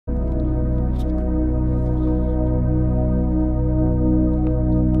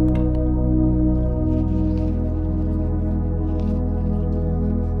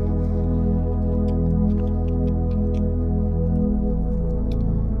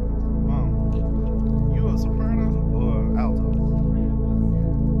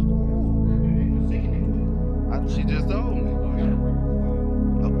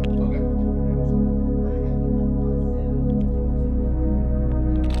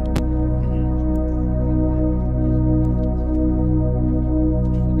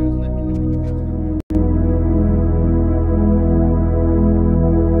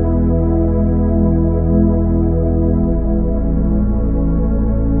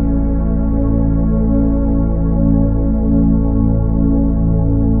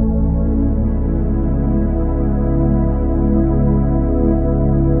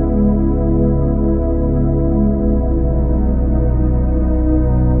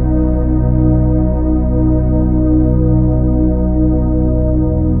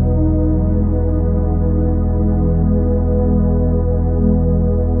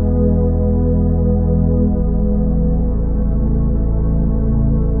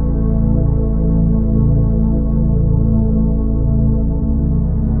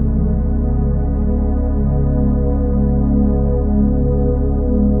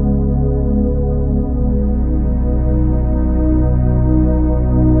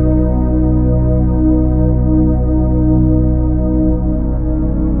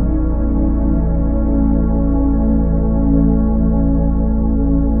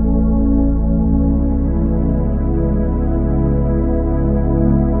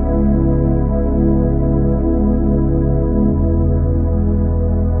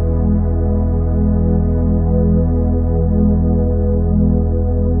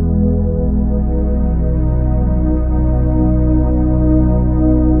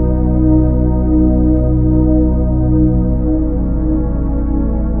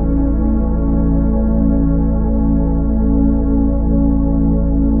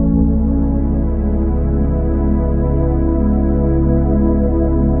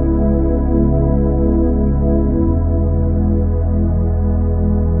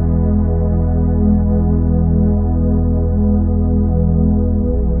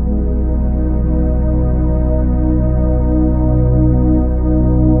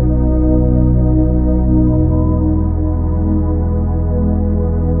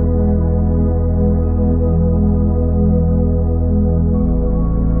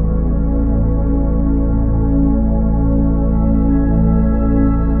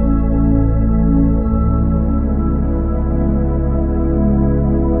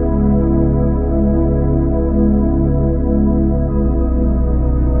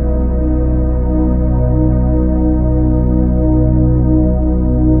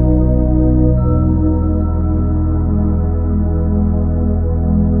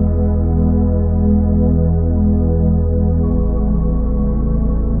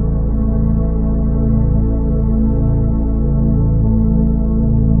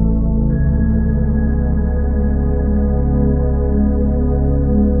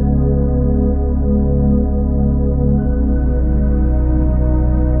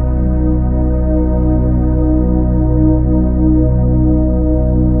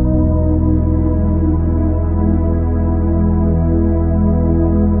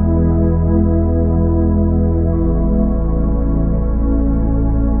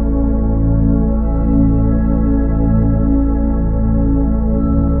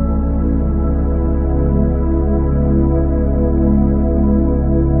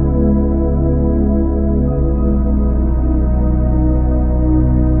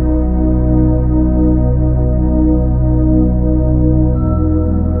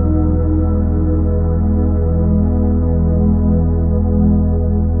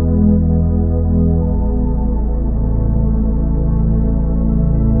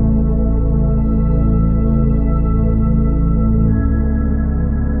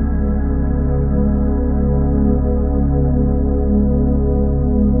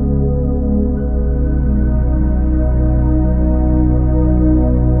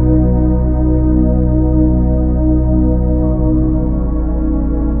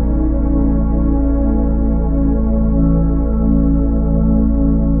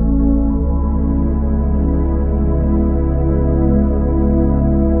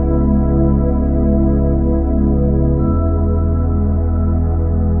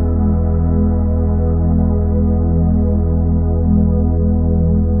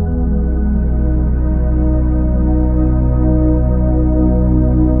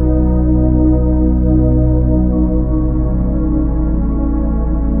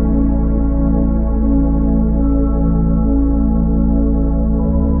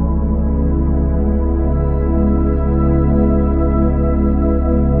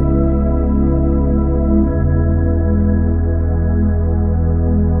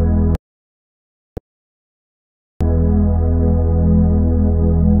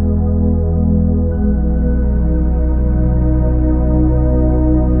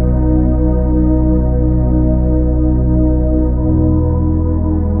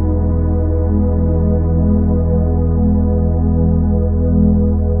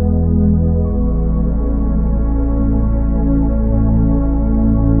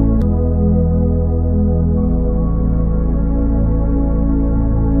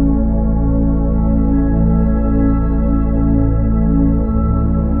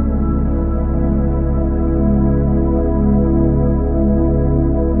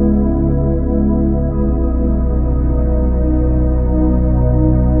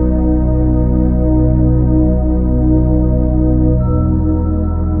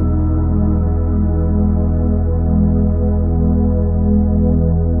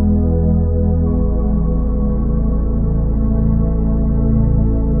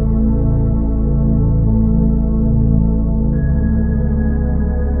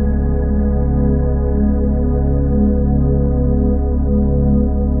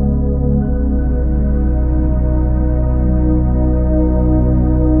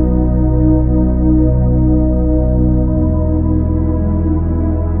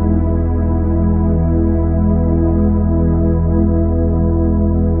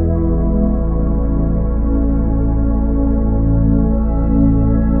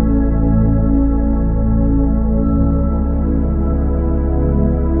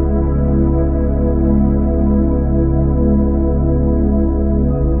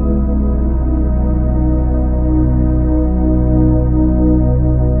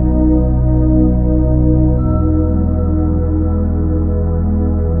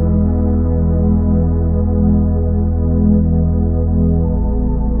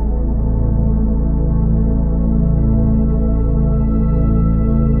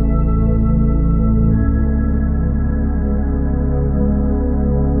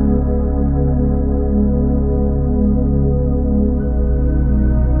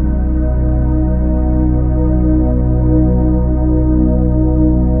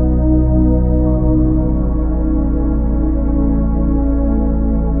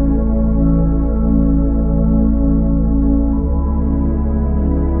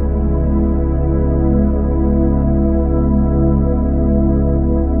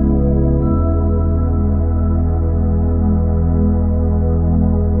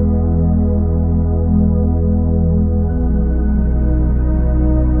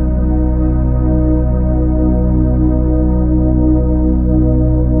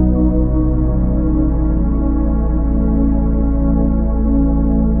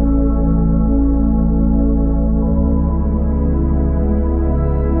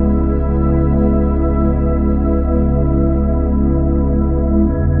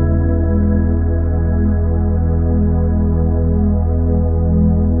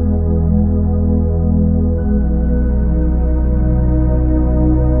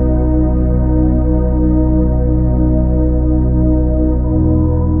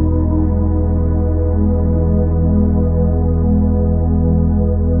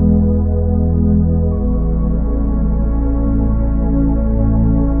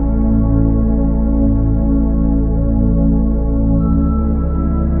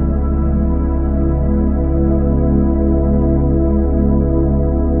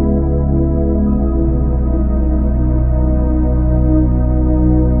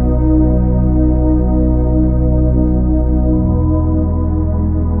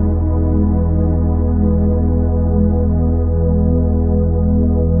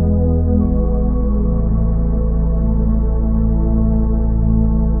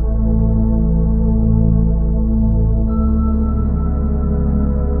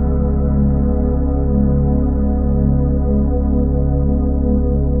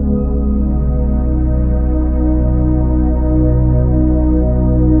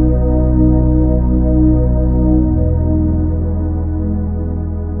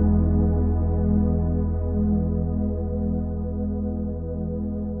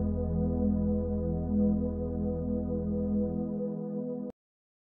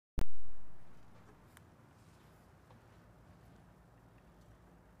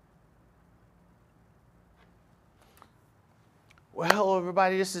Well, hello,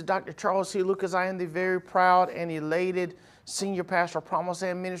 everybody. This is Dr. Charles C. Lucas. I am the very proud and elated Senior Pastor of Promise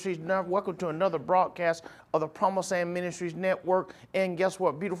Land Ministries. Welcome to another broadcast of the Promise Land Ministries Network. And guess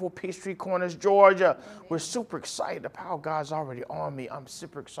what? Beautiful Peachtree Corners, Georgia. We're super excited about how God's already on me. I'm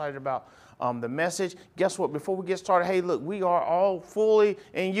super excited about the message. Guess what? Before we get started, hey, look, we are all fully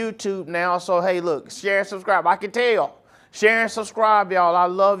in YouTube now. So, hey, look, share and subscribe. I can tell. Share and subscribe, y'all. I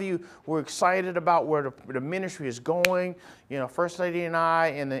love you. We're excited about where the ministry is going. You know, First Lady and I,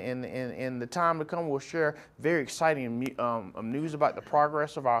 in the time to come, will share very exciting news about the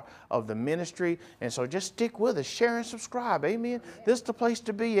progress of the ministry. And so just stick with us. Share and subscribe. Amen. This is the place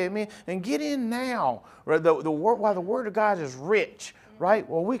to be. Amen. And get in now. While the Word of God is rich. Right?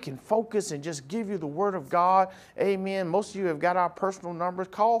 Well, we can focus and just give you the Word of God. Amen. Most of you have got our personal numbers.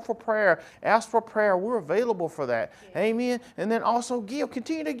 Call for prayer. Ask for prayer. We're available for that. Amen. And then also give.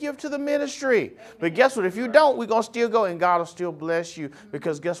 Continue to give to the ministry. But guess what? If you don't, we're going to still go and God will still bless you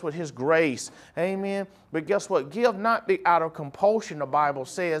because guess what? His grace. Amen. But guess what? Give not be out of compulsion, the Bible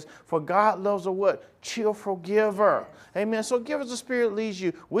says, for God loves a what? Cheerful giver. Amen. So give as the Spirit leads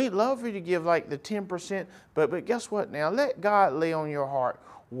you. We'd love for you to give like the 10%, but guess what now? Let God lay on your heart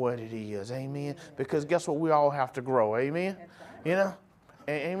what it is. Amen. Because guess what? We all have to grow. Amen. You know?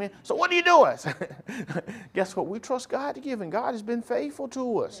 Amen. So what are you doing? Guess what? We trust God to give, and God has been faithful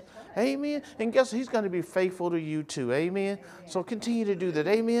to us. Amen. And guess what? He's going to be faithful to you too. Amen. So continue to do that.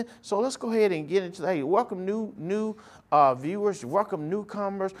 Amen. So let's go ahead and get into that. Hey, welcome new viewers. Welcome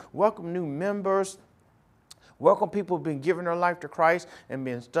newcomers. Welcome new members. Welcome people who've been giving their life to Christ and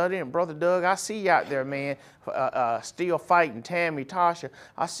been studying. Brother Doug, I see you out there, man, still fighting. Tammy, Tasha,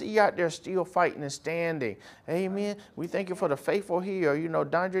 I see you out there still fighting and standing. Amen. We thank you for the faithful here. You know,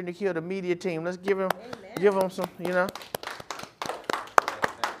 Dondre Nikhil, the media team. Let's give them some, you know.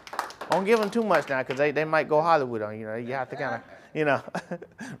 Don't give them too much now because they might go Hollywood on you. Know, you have to kind of, you know,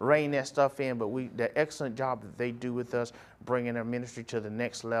 rein that stuff in. But the excellent job that they do with us, bringing their ministry to the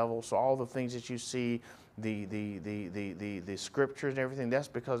next level. So all the things that you see, the scriptures and everything, that's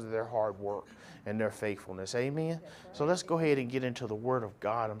because of their hard work and their faithfulness. Amen. So let's go ahead and get into the Word of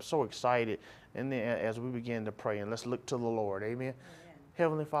God. I'm so excited. And then as we begin to pray, and let's look to the Lord. Amen.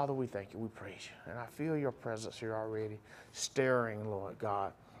 Heavenly Father, we thank you. We praise you. And I feel your presence here already stirring, Lord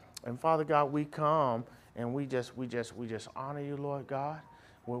God. And Father God, we come and we just honor you, Lord God,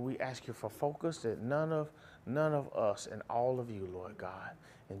 where we ask you for focus that none of us and all of you, Lord God.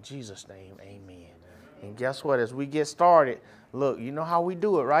 In Jesus' name, amen. And guess what? As we get started, look, you know how we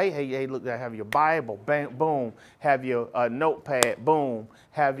do it, right? Hey, look, have your Bible, bang, boom. Have your notepad, boom.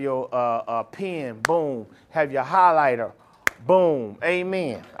 Have your pen, boom. Have your highlighter, boom.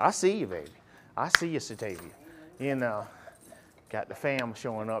 Amen. I see you, baby. I see you, Satavia. You know, got the fam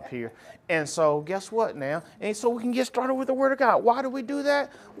showing up here. And so guess what now? And so we can get started with the Word of God. Why do we do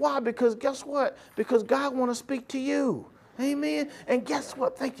that? Why? Because guess what? Because God wants to speak to you. Amen. And guess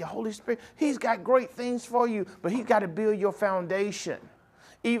what? Thank you, Holy Spirit. He's got great things for you, but he's got to build your foundation.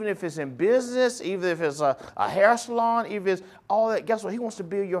 Even if it's in business, even if it's a hair salon, even if it's all that, guess what? He wants to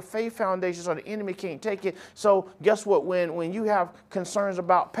build your faith foundation so the enemy can't take it. So guess what? When you have concerns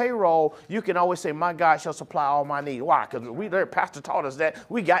about payroll, you can always say, my God shall supply all my needs. Why? Because their pastor taught us that.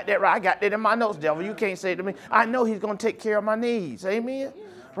 We got that right. I got that in my notes, devil. You can't say it to me. I know he's going to take care of my needs. Amen.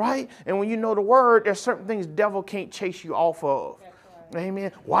 Right? And when you know the Word, there's certain things the devil can't chase you off of.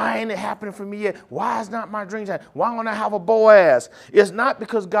 Amen. Why ain't it happening for me yet? Why is not my dreams happening? Why don't I have a Boaz? It's not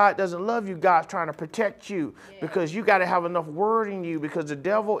because God doesn't love you. God's trying to protect you because you got to have enough word in you because the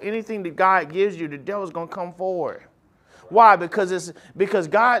devil, anything that God gives you, the devil's going to come forward. Why? Because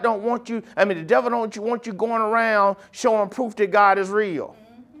God don't want you, the devil don't want you going around showing proof that God is real.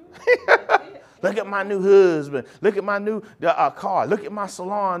 Look at my new husband. Look at my new car. Look at my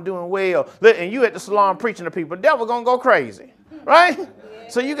salon doing well. Look, and you at the salon preaching to people. The devil going to go crazy, right? Yeah.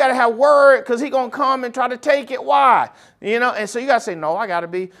 So you got to have word because he's going to come and try to take it. Why? You know, and so you got to say, no, I got to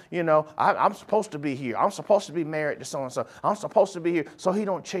be, you know, I'm supposed to be here. I'm supposed to be married to so-and-so. I'm supposed to be here so he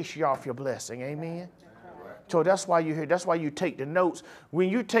don't chase you off your blessing. Amen. So that's why you're here. That's why you take the notes. When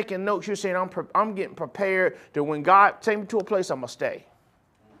you're taking notes, you're saying, I'm getting prepared that when God take me to a place, I'm going to stay.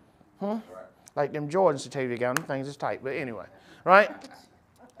 Like them Jordans to tell you got them things is tight. But anyway, right?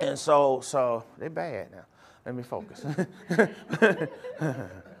 And so they're bad now. Let me focus.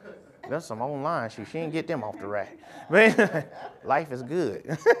 That's some online shoes. She didn't get them off the rack. Man, life is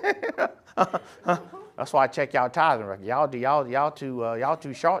good. That's why I check y'all tithing record. Y'all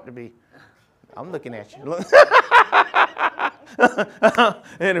too short to be. I'm looking at you.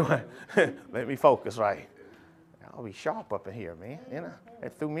 Anyway, let me focus right. y'all be sharp up in here, man. You know,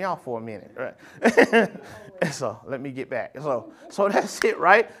 it threw me off for a minute, right? So let me get back. So that's it,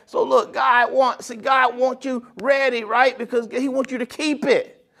 right? So look, God wants you ready, right? Because he wants you to keep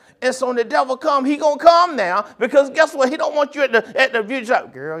it. And so when the devil come, he gonna come now, because guess what? He don't want you at the view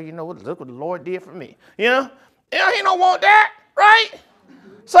shop. Girl, you know what? Look what the Lord did for me. You know, he don't want that, right?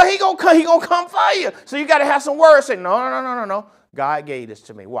 So he gonna come for you. So you got to have some words saying, no. God gave this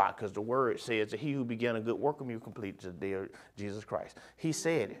to me. Why? Because the word says that he who began a good work in you complete to the day of Jesus Christ. He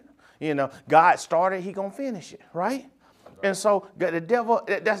said it. You know, God started, he gonna finish it, right? And so the devil,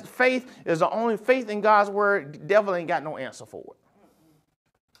 that's faith is the only faith in God's word. The devil ain't got no answer for it.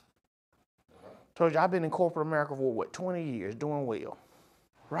 Told you, I've been in corporate America for 20 years, doing well,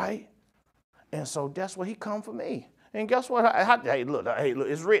 right? And so that's what he come for me. And guess what? Hey, look,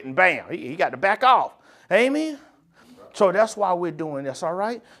 it's written, bam. He got to back off. Amen? So that's why we're doing this, all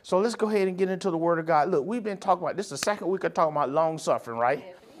right? So let's go ahead and get into the word of God. Look, we've been talking about, this is the second week of talking about long suffering,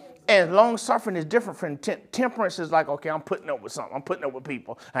 right? And long suffering is different from temperance. Is like, okay, I'm putting up with something. I'm putting up with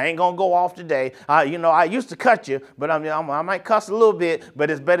people. I ain't going to go off today. I used to cut you, but I might cuss a little bit, but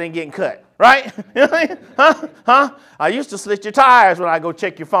it's better than getting cut, right? You know what I mean? Huh? I used to slit your tires when I go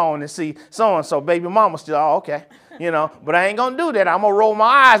check your phone and see so-and-so. Baby mama still, oh, okay. But I ain't going to do that. I'm going to roll my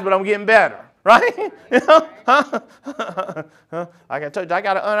eyes, but I'm getting better. Right? Like I told you, I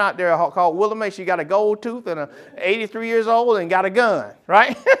got an aunt out there called Willa Mae. She got a gold tooth and 83 years old and got a gun,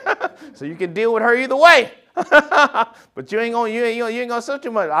 right? So you can deal with her either way. But you ain't gonna say too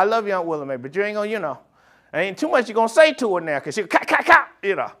much. I love you, Aunt Willa Mae, but you ain't gonna, ain't too much you're gonna say to her now, because she'll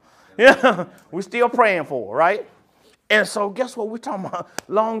Yeah. We're still praying for her, right? And so guess what? We're talking about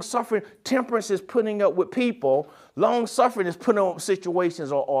long suffering. Temperance is putting up with people. Long suffering is putting up with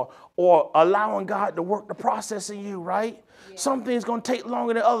situations or allowing God to work the process in you, right? Yeah. Some things going to take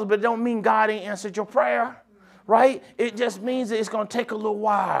longer than others, but it don't mean God ain't answered your prayer, right? It just means that it's going to take a little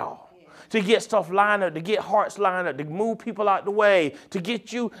while to get stuff lined up, to get hearts lined up, to move people out the way, to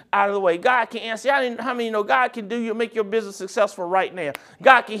get you out of the way. God can answer. How many know God can make your business successful right now?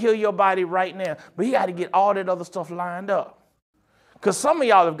 God can heal your body right now, but he got to get all that other stuff lined up. Because some of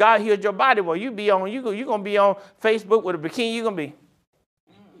y'all, if God healed your body, well, you're going to be on Facebook with a bikini. You're going to be,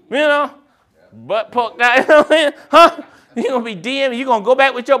 butt poked out. Huh? You're going to be DMing. You're going to go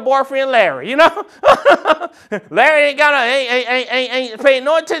back with your boyfriend, Larry, Larry ain't paying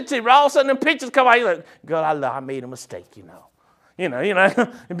no attention. But all of a sudden, them pictures come out. You're like, girl, I made a mistake, They're going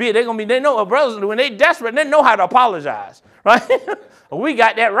to be, they know, brothers, when they desperate, they know how to apologize, right? We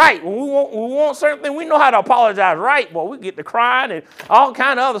got that right. When we want certain things, we know how to apologize right. Well, we get to crying and all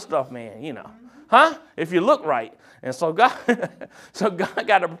kind of other stuff, man, Huh? If you look right. And so God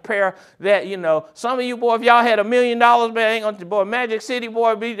got to prepare that, some of you, boy, if y'all had $1 million, man, ain't gonna, boy, Magic City,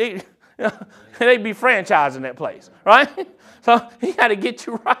 boy, they'd be franchising that place, right? So he got to get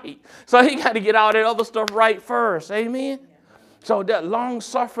you right. So he got to get all that other stuff right first. Amen? So that long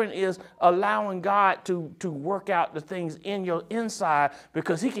suffering is allowing God to work out the things in your inside,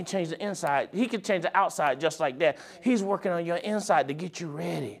 because he can change the inside. He can change the outside just like that. He's working on your inside to get you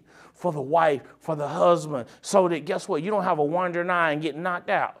ready for the wife, for the husband, so that, guess what, you don't have a wandering eye and get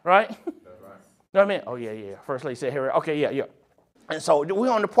knocked out, right? That's right. Know what I mean? Oh, yeah. First lady said, here, okay, yeah. And so we're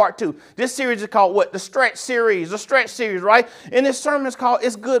on to part 2. This series is called what? The Stretch Series, right? And this sermon is called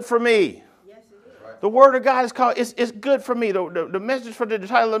It's Good for Me. Yes, it is. Right. The word of God is called It's Good for Me. The message for the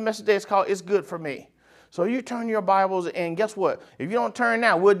title of the message today is called It's Good for Me. So you turn your Bibles, and guess what? If you don't turn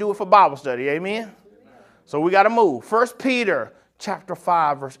now, we'll do it for Bible study, amen? So we got to move. 1 Peter chapter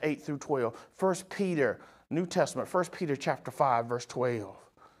 5, verse 8 through 12. 1 Peter, New Testament, 1 Peter chapter 5, verse 12.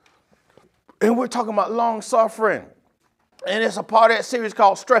 And we're talking about long suffering. And it's a part of that series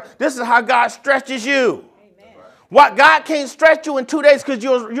called Stretch. This is how God stretches you. Amen. What God can't stretch you in 2 days because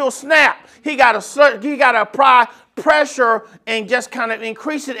you'll snap. He got to apply pressure and just kind of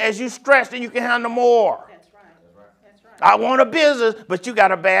increase it as you stretch, and you can handle more. I want a business, but you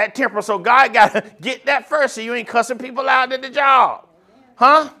got a bad temper. So God got to get that first so you ain't cussing people out at the job.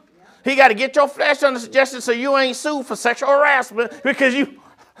 Huh? He got to get your flesh under suggestion so you ain't sued for sexual harassment, because you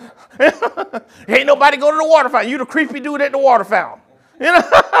ain't nobody go to the water fountain. You the creepy dude at the water fountain.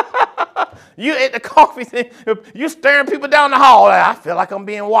 You at the coffee thing. You staring people down the hall. I feel like I'm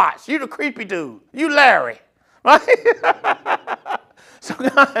being watched. You the creepy dude. You Larry. Right? So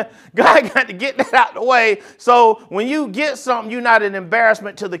God got to get that out the way. So when you get something, you're not an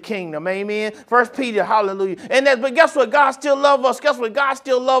embarrassment to the kingdom. Amen. 1 Peter, hallelujah. But guess what? God still loves us. Guess what? God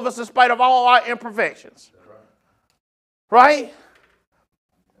still loves us in spite of all our imperfections. Right?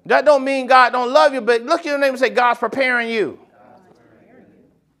 That don't mean God don't love you, but look at your name and say, God's preparing you.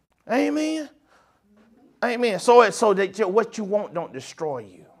 Amen. Amen. So that what you want don't destroy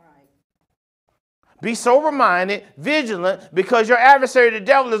you. Be sober-minded, vigilant, because your adversary, the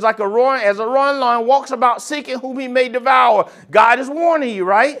devil, is like a roaring lion, walks about seeking whom he may devour. God is warning you,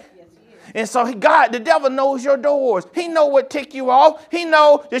 right? Yes, he is. And so the devil knows your doors. He know what tick you off. He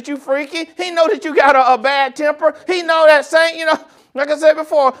know that you freaky. He know that you got a bad temper. He know that saying, like I said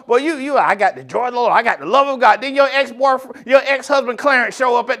before, well, I got the joy of the Lord. I got the love of God. Then your ex-boyfriend, your ex-husband Clarence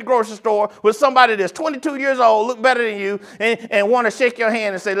show up at the grocery store with somebody that's 22 years old, look better than you, and want to shake your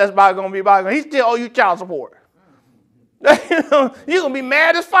hand and say, let's bygone be bygone. He still owe you child support. You're going to be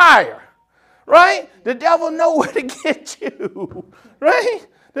mad as fire, right? The devil know where to get you, right?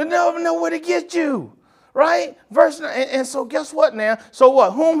 The devil know where to get you. Right? And so guess what now? So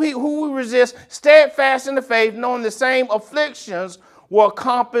what? Who we resist, steadfast in the faith, knowing the same afflictions were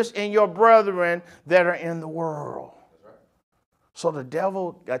accomplished in your brethren that are in the world. Right. So the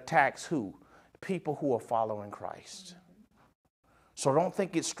devil attacks who? People who are following Christ. So don't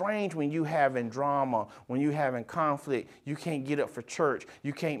think it's strange when you having drama, when you having conflict, you can't get up for church,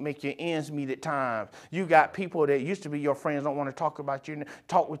 you can't make your ends meet at times. You got people that used to be your friends don't want to talk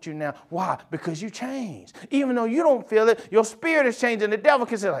with you now. Why? Because you changed. Even though you don't feel it, your spirit is changing. The devil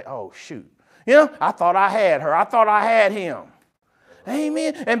can say like, oh shoot, I thought I had her. I thought I had him.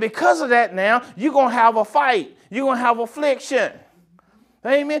 Amen. And because of that now, you're going to have a fight. You're going to have affliction.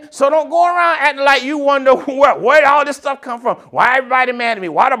 Amen. So don't go around acting like you wonder where all this stuff come from. Why everybody mad at me?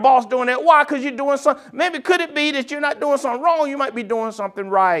 Why the boss doing that? Why? Because you're doing something. Maybe could it be that you're not doing something wrong? You might be doing something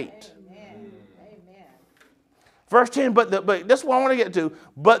right. Amen. Amen. Verse 10, but this is what I want to get to.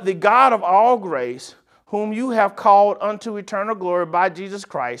 But the God of all grace, whom you have called unto eternal glory by Jesus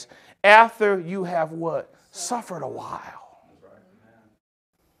Christ, after you have what? Suffered a while.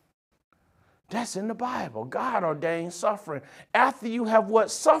 That's in the Bible. God ordained suffering. After you have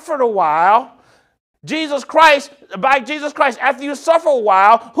what? Suffered a while. By Jesus Christ, after you suffer a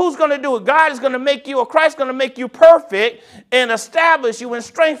while, who's going to do it? God is going to make you, or Christ is going to make you perfect and establish you and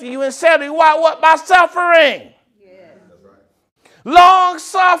strengthen you and settle you. Why? What? By suffering. Long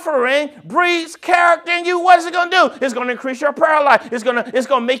suffering breeds character in you. What is it going to do? It's going to increase your prayer life. It's going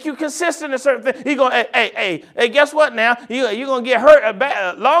to make you consistent in certain things. You're going, hey, guess what now? You're going to get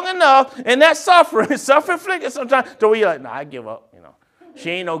hurt long enough, and that suffering, self-inflicted sometimes, to where you're like, nah, I give up. She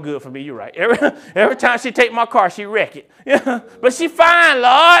ain't no good for me. You're right. Every time she take my car, she wreck it. But she fine,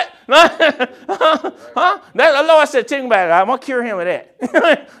 Lord. That the Lord said, think about it. I'm going to cure him of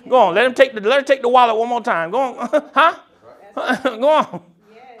that. Go on. Let her take the wallet one more time. Go on. Huh? Go on.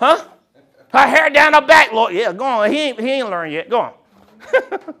 Huh? Her hair down her back, Lord. Yeah, go on. He ain't learned yet. Go on.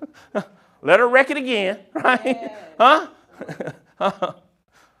 Let her wreck it again. Right? Huh?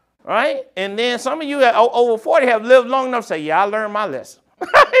 Right? And then some of you over 40 have lived long enough to say, yeah, I learned my lesson.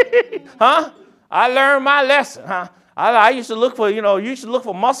 Huh? I learned my lesson. Huh? I used to look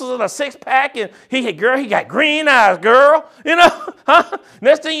for muscles in a six-pack, and he got green eyes, girl. Huh?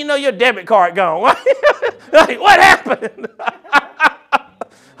 Next thing you know, your debit card gone. Like, what happened?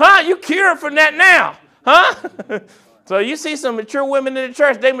 Huh? You cured from that now. Huh? So you see some mature women in the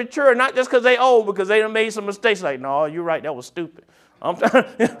church, they mature not just because they old, because they done made some mistakes. Like, no, you're right, that was stupid.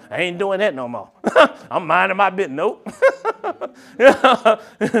 I ain't doing that no more. I'm minding my business. Nope.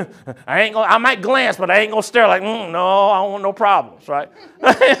 I might glance, but I ain't gonna stare like, no, I don't want no problems, right?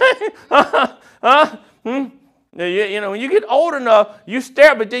 When you get old enough, you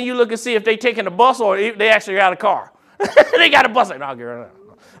stare, but then you look and see if they taking the bus or if they actually got a car. They got a bus. Like, no, girl,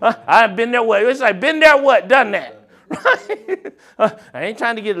 no. I've been there. What? It's like, been there, what? Done that. Right? I ain't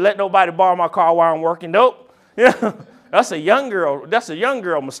trying to let nobody borrow my car while I'm working. Nope. Yeah. That's a young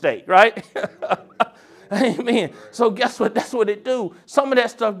girl mistake, right? Amen. So guess what? That's what it do. Some of that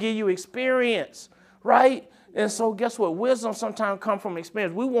stuff give you experience, right? And so guess what? Wisdom sometimes comes from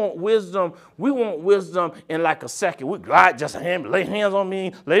experience. We want wisdom in like a second. God, just lay hands on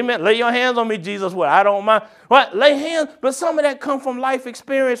me. Lay your hands on me, Jesus. What? I don't mind. Right? Lay hands. But some of that comes from life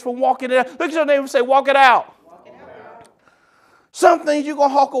experience, from walking it out. Look at your neighbor and say, walk it out. Walk it out. Some things you're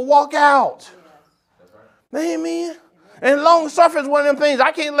going to have to walk out. Amen. And long suffering is one of them things.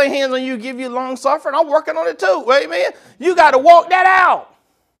 I can't lay hands on you, give you long suffering. I'm working on it too. Amen. You got to walk that out.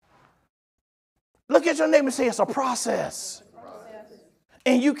 Look at your neighbor and say it's a process.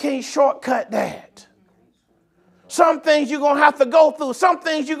 And you can't shortcut that. Some things you're going to have to go through. Some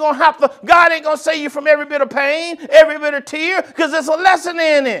things you're going to have to. God ain't going to save you from every bit of pain, every bit of tear, because there's a lesson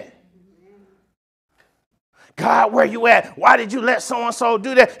in it. God, where you at? Why did you let so-and-so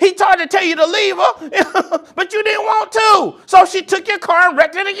do that? He tried to tell you to leave her, but you didn't want to. So she took your car and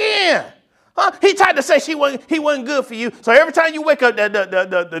wrecked it again. Huh? He tried to say he wasn't good for you. So every time you wake up,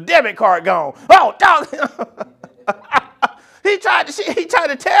 the debit card gone. Oh, dog. He tried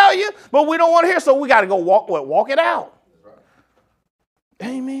to tell you, but we don't want to hear, so we got to go walk it out.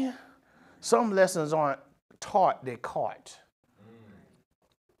 Amen. Some lessons aren't taught, they're caught.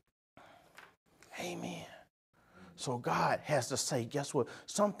 Amen. So God has to say, guess what?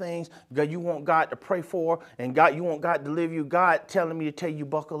 Some things you want God to pray for, and you want God to deliver you. God telling me to tell you,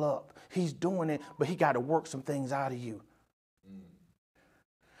 buckle up. He's doing it, but he got to work some things out of you.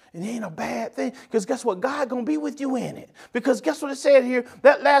 It ain't a bad thing, because guess what? God going to be with you in it. Because guess what it said here?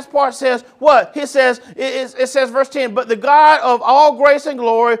 That last part says what? It says verse 10, but the God of all grace and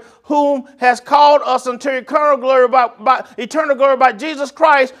glory, whom has called us unto eternal glory by Jesus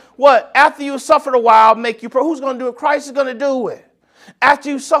Christ, what? After you suffered a while, make you pray. Who's going to do it? Christ is going to do it. After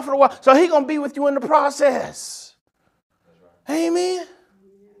you suffered a while. So he's going to be with you in the process. Amen.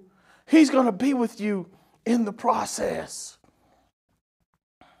 He's going to be with you in the process.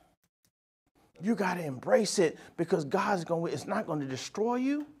 You got to embrace it, because it's not going to destroy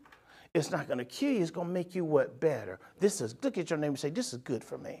you. It's not going to kill you. It's going to make you what? Better. Look at your neighbor and say, this is good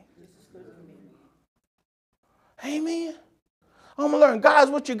for me. Amen. I'm going to learn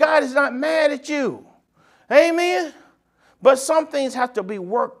God's with you. God is not mad at you. Amen. But some things have to be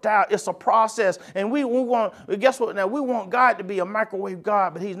worked out. It's a process. And we want, guess what now? We want God to be a microwave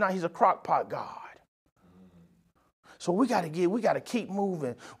God, but he's not. He's a crock pot God. So we got to keep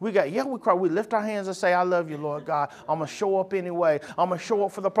moving. We cry. We lift our hands and say, I love you, Lord God. I'm going to show up anyway. I'm going to show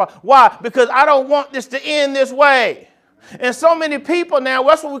up for the problem. Why? Because I don't want this to end this way. And so many people now,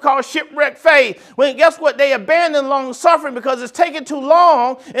 that's what we call shipwreck faith. When guess what? They abandon long suffering because it's taking too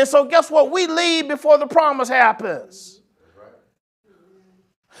long. And so guess what? We leave before the promise happens.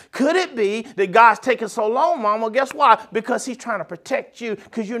 Could it be that God's taking so long, Mama? Guess why? Because he's trying to protect you,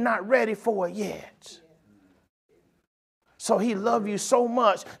 because you're not ready for it yet. So he loves you so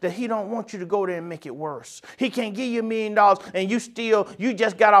much that he don't want you to go there and make it worse. He can't give you $1 million and you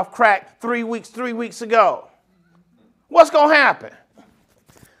just got off crack 3 weeks ago. What's going to happen?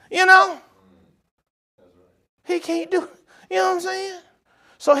 You know? He can't do it. You know what I'm saying?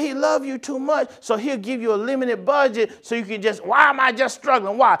 So he loves you too much. So he'll give you a limited budget so you can why am I just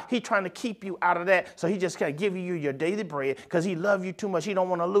struggling? Why? He's trying to keep you out of that. So he just can't give you your daily bread because he loves you too much. He don't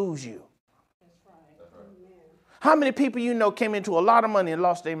want to lose you. How many people you know came into a lot of money and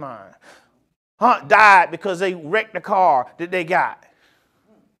lost their mind? Died because they wrecked the car that they got.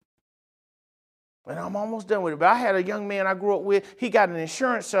 And I'm almost done with it. But I had a young man I grew up with. He got an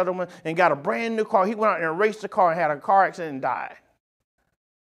insurance settlement and got a brand new car. He went out and raced the car and had a car accident and died.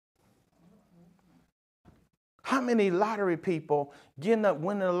 How many lottery people winning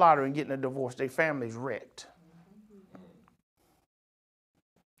the lottery and getting a divorce? Their family's wrecked.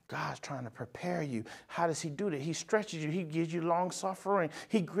 God's trying to prepare you. How does he do that? He stretches you. He gives you long suffering.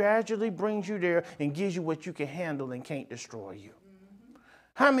 He gradually brings you there and gives you what you can handle and can't destroy you.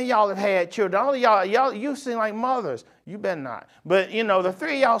 How many of y'all have had children? All of y'all, you seem like mothers. You better not. But, you know, the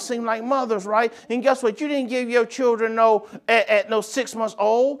three of y'all seem like mothers, right? And guess what? You didn't give your children at no 6 months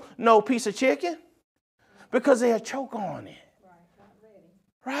old, no piece of chicken because they'll choke on it.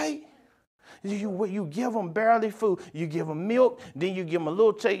 Right? You give them barely food. You give them milk, then you give them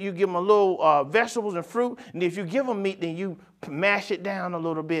a little vegetables and fruit. And if you give them meat, then you mash it down a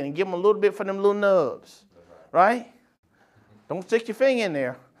little bit and give them a little bit for them little nubs. Right? Don't stick your finger in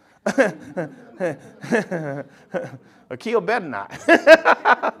there. Akil better not.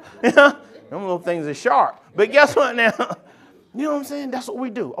 You know, them little things are sharp. But guess what now? You know what I'm saying? That's what we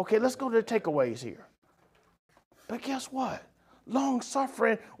do. Okay, let's go to the takeaways here. But guess what? Long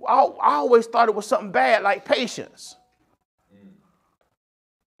suffering, I always thought it was something bad like patience.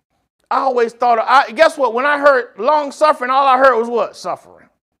 I always thought, guess what? When I heard long suffering, all I heard was what? Suffering.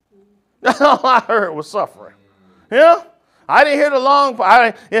 That's all I heard was suffering. Yeah? I didn't hear the long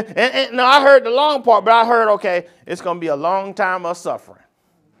part. No, I heard the long part, but I heard, okay, it's going to be a long time of suffering.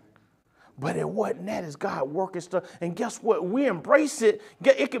 But it wasn't that. It's God working stuff. And guess what? We embrace it.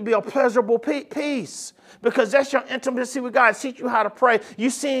 It could be a pleasurable peace. Because that's your intimacy with God. Teach you how to pray. You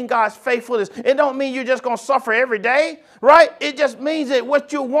seeing God's faithfulness. It don't mean you're just going to suffer every day, right? It just means that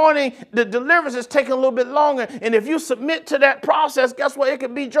what you're wanting, the deliverance is taking a little bit longer. And if you submit to that process, guess what? It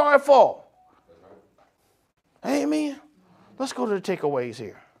can be joyful. Amen. Let's go to the takeaways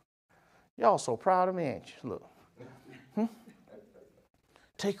here. Y'all so proud of me, ain't you? Look.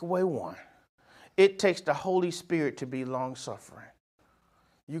 Takeaway 1. It takes the Holy Spirit to be long-suffering.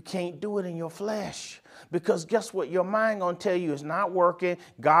 You can't do it in your flesh. Because guess what? Your mind going to tell you it's not working.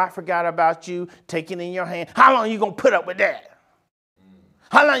 God forgot about you. Take it in your hand. How long are you going to put up with that?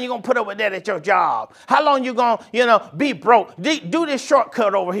 How long you going to put up with that at your job? How long you going to, be broke? Do this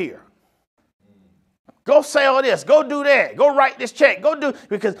shortcut over here. Go sell this. Go do that. Go write this check. Go do,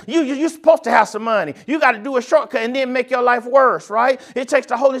 because you're supposed to have some money. You got to do a shortcut and then make your life worse, right? It takes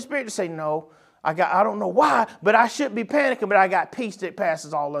the Holy Spirit to say, no, I don't know why, but I should be panicking, but I got peace that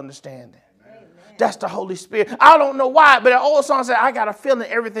passes all understanding. Amen. That's the Holy Spirit. I don't know why, but the old song said, I got a feeling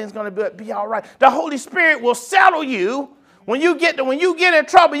everything's going to be all right. The Holy Spirit will settle you. When you get in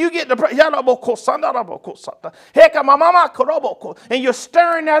trouble, you get the and you're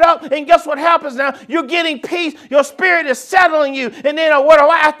stirring that up. And guess what happens now? You're getting peace. Your spirit is settling you. And then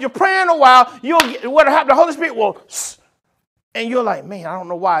after you're praying a while, what happen? The Holy Spirit will, and you're like, man, I don't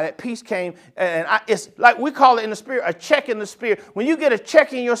know why that peace came. And it's like we call it in the spirit a check in the spirit. When you get a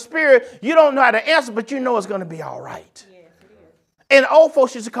check in your spirit, you don't know how to answer, but you know it's going to be all right. Yes, it is. And old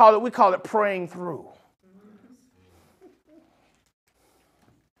folks used to call it. We call it praying through.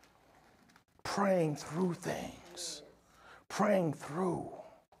 Praying through things. Praying through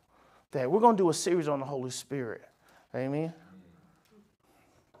that. We're going to do a series on the Holy Spirit. Amen.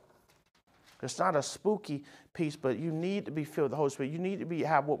 It's not a spooky piece, but you need to be filled with the Holy Spirit. You need to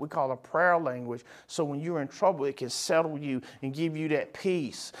have what we call a prayer language. So when you're in trouble, it can settle you and give you that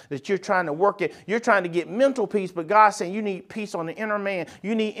peace that you're trying to work at. You're trying to get mental peace, but God's saying you need peace on the inner man.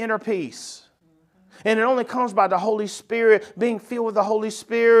 You need inner peace. And it only comes by the Holy Spirit, being filled with the Holy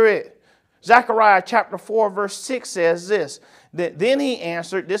Spirit. Zechariah chapter 4 verse 6 says this, that then he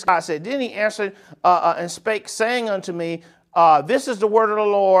answered, this guy said, then he answered and spake, saying unto me, this is the word of the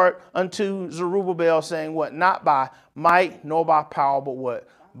Lord unto Zerubbabel, saying what? Not by might nor by power, but what?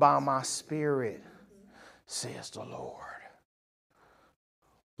 By my spirit, says the Lord.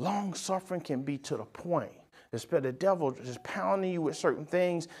 Long suffering can be to the point. The devil is pounding you with certain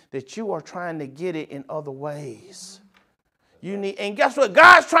things that you are trying to get it in other ways. And guess what?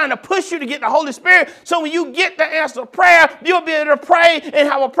 God's trying to push you to get the Holy Spirit. So when you get the answer to prayer, you'll be able to pray and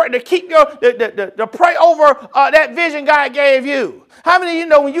have a prayer to keep to pray over that vision God gave you. How many of you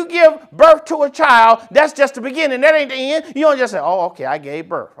know when you give birth to a child, that's just the beginning. That ain't the end. You don't just say, oh, okay, I gave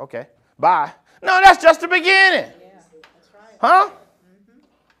birth. Okay, bye. No, that's just the beginning. Yeah, that's right. Huh? Mm-hmm.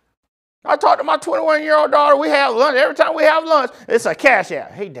 I talked to my 21-year-old daughter. We have lunch. Every time we have lunch, it's a cash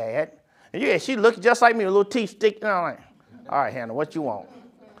app. Hey, Dad. And yeah, she looks just like me, a little teeth sticking out like, all right, Hannah, what you want?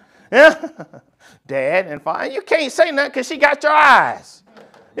 Yeah, Dad and fine. You can't say nothing because she got your eyes.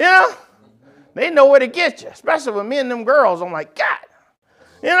 You know, they know where to get you, especially with me and them girls. I'm like, God,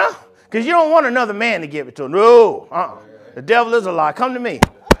 because you don't want another man to give it to them. No, the devil is a lie. Come to me.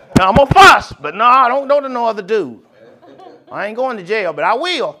 Now, I'm going to fuss, but no, I don't go to no other dude. I ain't going to jail, but I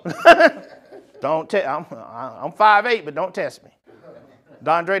will. I'm 5'8", but don't test me.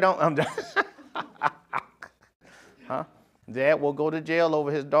 Dondre, don't. Huh? Dad will go to jail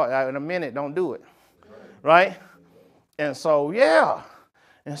over his daughter in a minute. Don't do it. Right? And so, yeah.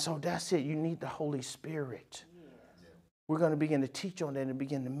 And so that's it. You need the Holy Spirit. We're going to begin to teach on that and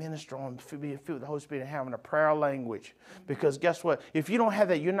begin to minister on being filled with the Holy Spirit and having a prayer language. Because guess what? If you don't have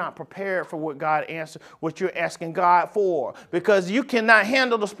that, you're not prepared for what God answers, what you're asking God for. Because you cannot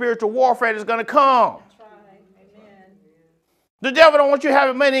handle the spiritual warfare that's going to come. The devil don't want you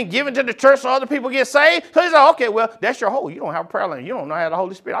having money and giving to the church so other people get saved. So he's like, okay, well, that's your hole. You don't have a prayer language. You don't know how the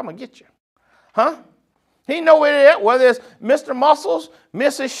Holy Spirit. I'm going to get you. Huh? He know where it is, whether it's Mr. Muscles,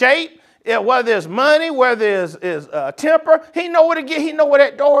 Mrs. Shape, whether it's money, whether it's temper. He know where to get. He know where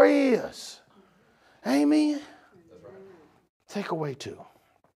that door is. Amen. Takeaway 2.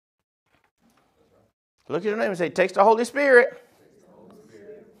 Look at your name and say, takes the Holy Spirit.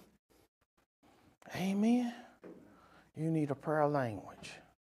 Amen. You need a prayer language.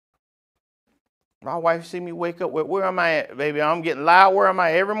 My wife see me wake up with, where am I at, baby? I'm getting loud. Where am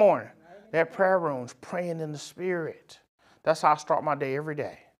I every morning? That prayer room's praying in the Spirit. That's how I start my day every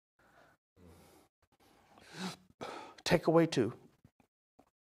day. Takeaway 2.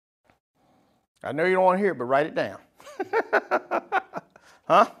 I know you don't want to hear it, but write it down.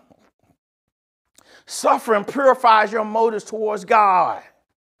 Huh? Suffering purifies your motives towards God.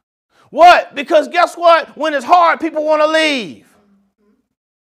 What? Because guess what? When it's hard, people want to leave.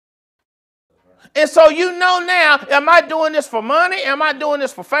 And so you know now, am I doing this for money? Am I doing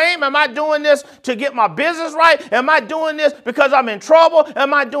this for fame? Am I doing this to get my business right? Am I doing this because I'm in trouble?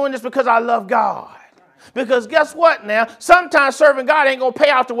 Am I doing this because I love God? Because guess what now? Sometimes serving God ain't going to pay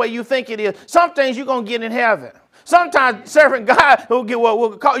out the way you think it is. Some things you're going to get in heaven. Sometimes serving God will get what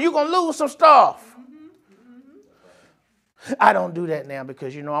we'll call, you're going to lose some stuff. I don't do that now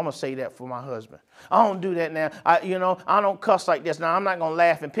because, I'm going to say that for my husband. I don't do that now. I don't cuss like this. Now, I'm not going to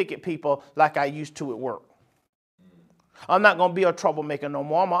laugh and pick at people like I used to at work. I'm not going to be a troublemaker no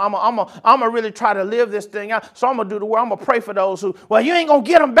more. I'm going to really try to live this thing out. So I'm going to do the work. I'm going to pray for those who, well, you ain't going to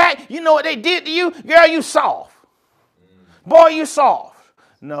get them back. You know what they did to you? Girl, you soft. Boy, you soft.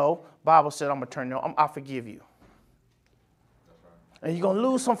 No, Bible said I'm going to turn you on. I forgive you. And you're going to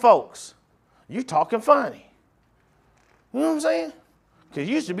lose some folks. You talking funny. You know what I'm saying? Because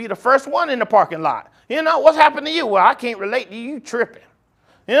you used to be the first one in the parking lot. You know, what's happened to you? Well, I can't relate to you. You tripping.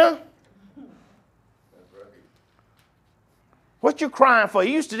 You know? What you crying for?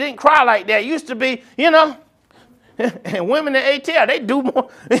 You used to didn't cry like that. You used to be, you know, and women in ATL, they do more.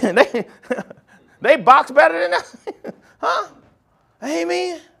 they box better than us. Huh?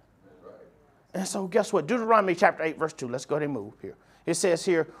 Amen. And so guess what? Deuteronomy chapter 8, verse 2. Let's go ahead and move here. It says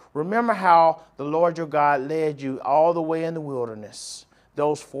here, remember how the Lord your God led you all the way in the wilderness,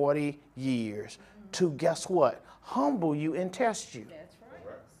 those 40 years, to guess what? Humble you and test you. That's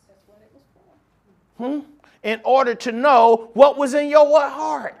right. That's what it was for. In order to know what was in your what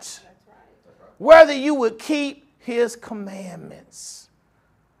heart. That's right. Whether you would keep his commandments.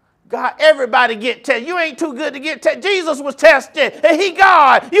 God, everybody get tested. You ain't too good to get tested. Jesus was tested, and he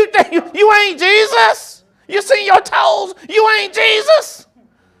God. You think you ain't Jesus? You see your toes? You ain't Jesus?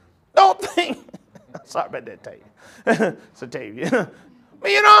 Don't think. Sorry about that, Tavia. So Tavia. But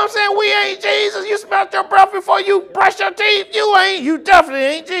you know what I'm saying? We ain't Jesus. You smelled your breath before you brush your teeth. You definitely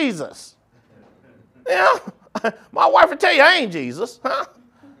ain't Jesus. Yeah, my wife will tell you I ain't Jesus, huh?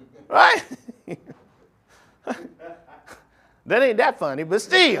 Right? That ain't that funny, but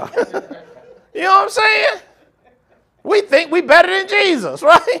still. You know what I'm saying? We think we better than Jesus,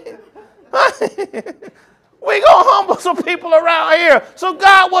 right? We gonna humble some people around here, so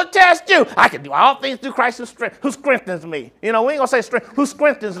God will test you. I can do all things through Christ who strengthens me. You know, we ain't gonna say strength, who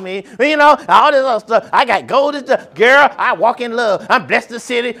strengthens me. You know, all this other stuff. I got gold as the girl. I walk in love. I'm blessed in the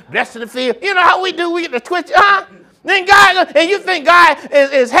city, blessed in the field. You know how we do? We get the twitch, huh? Then God, and you think God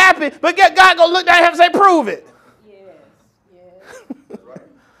is happy, but God gonna look down and say, prove it. Yes.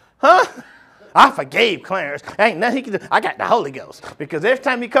 Huh? I forgave Clarence. Ain't nothing he can do. I got the Holy Ghost because every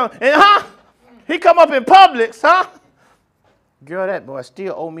time he come, and he come up in Publix, huh? Girl, that boy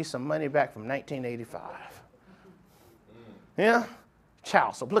still owe me some money back from 1985. Yeah?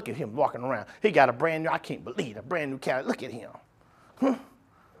 Child, so look at him walking around. He got a brand new, I can't believe a brand new cat. Look at him. I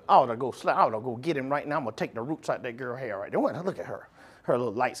ought to go get him right now. I'm going to take the roots out that girl hair right there. Look at her. Her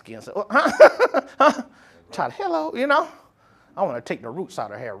little light skin. So, child, hello, you know. I want to take the roots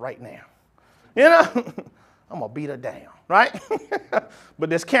out of her hair right now. You know? I'm going to beat her down, right? But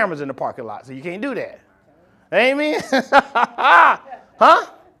there's cameras in the parking lot, so you can't do that. Amen? Huh?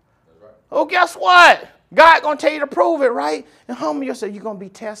 Oh, guess what? God going to tell you to prove it, right? And humble yourself, you're going to be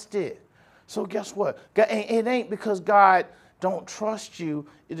tested. So guess what? It ain't because God don't trust you.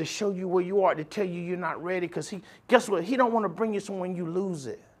 It's to show you where you are, to tell you you're not ready. Because guess what? He don't want to bring you somewhere when you lose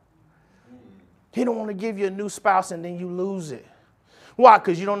it. He don't want to give you a new spouse and then you lose it. Why?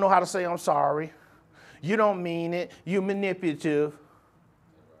 Because you don't know how to say I'm sorry. You don't mean it. You're manipulative.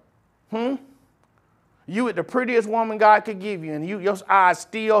 You with the prettiest woman God could give you, and your eyes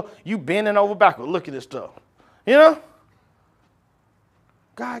still, you bending over backward. Look at this stuff. You know?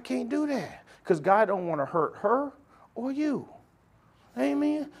 God can't do that because God don't want to hurt her or you.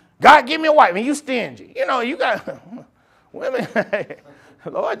 Amen? God, give me a wife, and you stingy. You know, you got women.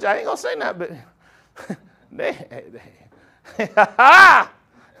 Lord, I ain't going to say nothing, but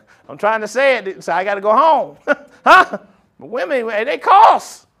I'm trying to say it, so I got to go home. Huh? But women, they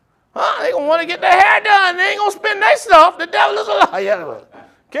cost. Huh? They going to want to get their hair done. They ain't going to spend their stuff. The devil is a liar.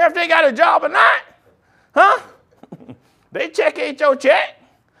 Care if they got a job or not. Huh? They check ain't your check.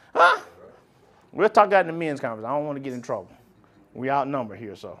 Huh? We'll talk about in the men's conference. I don't want to get in trouble. We outnumbered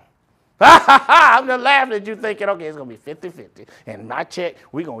here, so. I'm just laughing at you thinking, okay, it's going to be 50-50. And my check,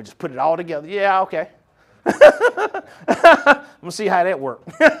 we're going to just put it all together. Yeah, okay. I'm going to see how that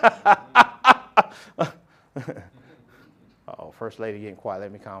works. Uh-oh, First Lady getting quiet.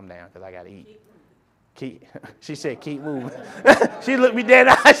 Let me calm down because I got to eat. She said, keep moving. She looked me dead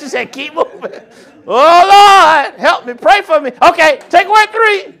in the eye. She said, keep moving. Oh, Lord, help me. Pray for me. Okay, take away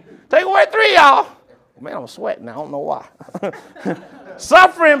 3. Take away 3, y'all. Man, I'm sweating. I don't know why.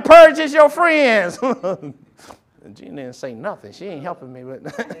 Suffering purges your friends. She didn't say nothing. She ain't helping me. But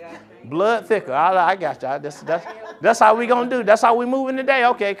blood thicker. I got y'all. That's how we going to do. That's how we moving today.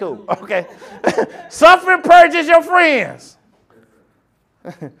 Okay, cool. Okay. Suffering purges your friends.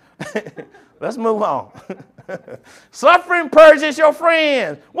 Let's move on. Suffering purges your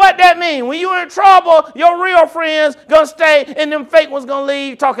friends. What that mean? When you're in trouble, your real friends going to stay and them fake ones going to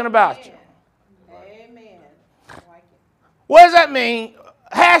leave talking about you. Amen. I like it. What does that mean?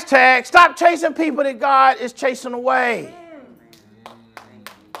 Hashtag, stop chasing people that God is chasing away.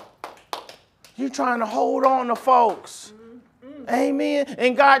 You're trying to hold on to folks. Amen.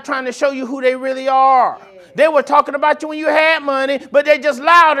 And God trying to show you who they really are. They were talking about you when you had money, but they're just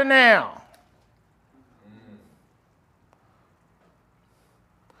louder now.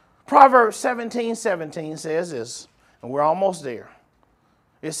 Proverbs 17:17 says this, and we're almost there.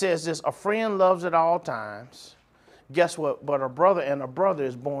 It says this, a friend loves at all times. Guess what? But a brother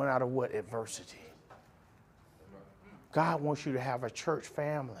is born out of what? Adversity. God wants you to have a church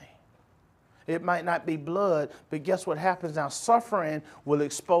family. It might not be blood, but guess what happens now? Suffering will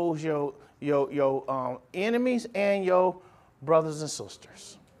expose your enemies and your brothers and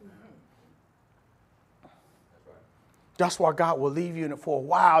sisters. That's why God will leave you in it for a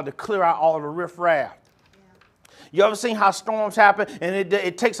while to clear out all the riffraff. You ever seen how storms happen and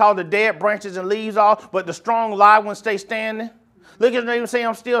it takes all the dead branches and leaves off, but the strong live ones stay standing? Look at them even say,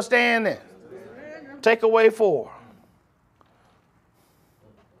 I'm still standing. Take away 4.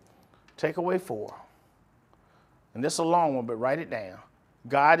 Take away 4. And this is a long one, but write it down.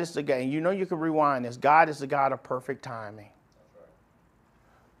 God is the God, and you know you can rewind this. God is the God of perfect timing.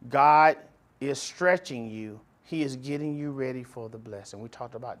 God is stretching you. He is getting you ready for the blessing. We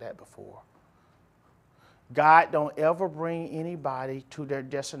talked about that before. God don't ever bring anybody to their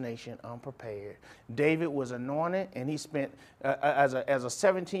destination unprepared. David was anointed, and he spent, as a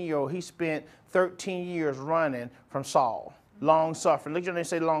 17-year-old, he spent 13 years running from Saul. Long-suffering. Look at them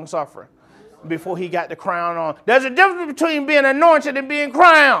say long-suffering. Before he got the crown on. There's a difference between being anointed and being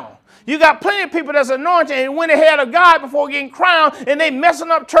crowned. You got plenty of people that's anointed and went ahead of God before getting crowned, and they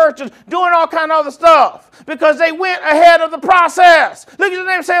messing up churches, doing all kind of other stuff because they went ahead of the process. Look at the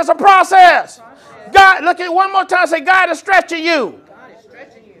name, say it's a process. God, look at it one more time, say God is stretching you. God is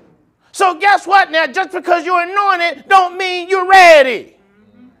stretching you. So guess what now? Just because you're anointed don't mean you're ready.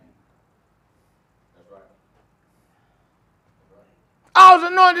 I was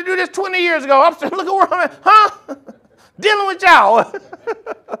anointed to do this 20 years ago. I'm still, look at where I'm at. Huh? Dealing with y'all.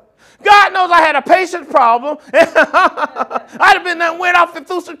 God knows I had a patience problem. I'd have been done went off and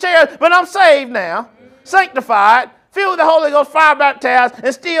through some chairs, but I'm saved now. Sanctified, filled with the Holy Ghost, fire baptized,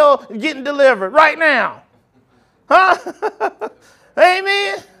 and still getting delivered right now. Huh?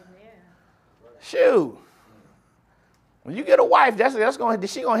 Amen? Shoot. When you get a wife, she's going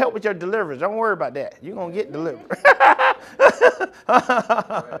to help with your deliverance. Don't worry about that. You're going to get delivered.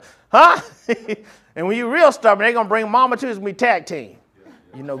 Huh? And when you're real stubborn, they're going to bring mama to us and we tag team.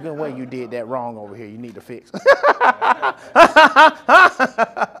 You know good way you did that wrong over here. You need to fix. God,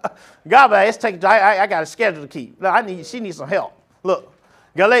 but it's taking. I got a schedule to keep. Look, she needs some help. Look,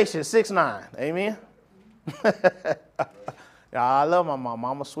 Galatians 6:9. Amen. I love my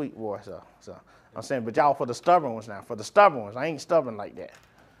mama. I'm a sweet boy, so I'm saying, but y'all for the stubborn ones now. For the stubborn ones, I ain't stubborn like that.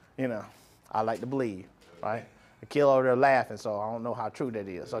 You know, I like to believe, right? The kid over there laughing, so I don't know how true that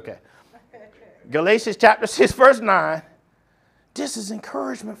is. Okay. Galatians chapter 6, verse 9. This is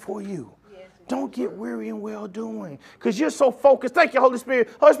encouragement for you. Yes, don't get weary in well doing. Because you're so focused. Thank you, Holy Spirit.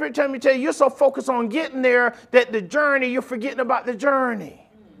 Holy Spirit telling me to tell you, you're so focused on getting there that the journey, you're forgetting about the journey.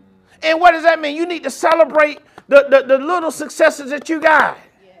 And what does that mean? You need to celebrate the little successes that you got.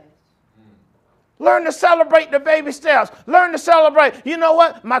 Yes. Learn to celebrate the baby steps. Learn to celebrate. You know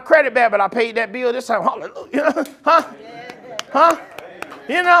what? My credit bad, but I paid that bill this time. Hallelujah. Huh? Yeah. Huh?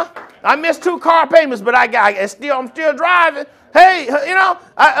 You know, I missed 2 car payments, but I'm still driving. Hey, you know,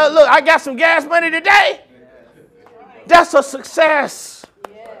 look, I got some gas money today. That's a success.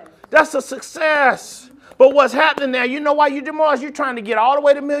 That's a success. But what's happening now, you know why you're demoralized? You're trying to get all the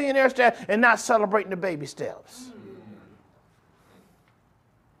way to millionaire status and not celebrating the baby steps.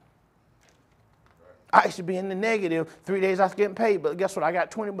 I used to be in the negative 3 days after getting paid, but guess what? I got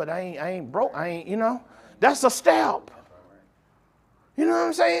 20, but I ain't broke. I ain't, you know. That's a step. You know what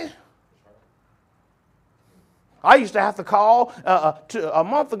I'm saying? I used to have to call a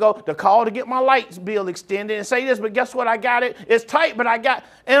month ago to call to get my lights bill extended and say this, but guess what? I got it. It's tight, but and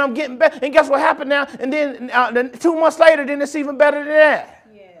I'm getting better. And guess what happened now? And then 2 months later, then it's even better than that.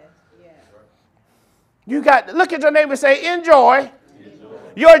 Yes, yes. You got, look at your neighbor and say, enjoy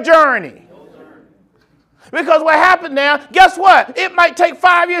your journey. Because what happened now, guess what? It might take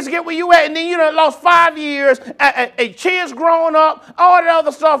 5 years to get where you at, and then you done lost 5 years, a kids growing up, all that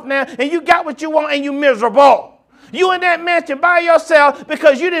other stuff now, and you got what you want and you miserable. You in that mansion by yourself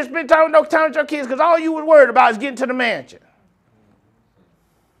because you didn't spend time with your kids because all you were worried about is getting to the mansion.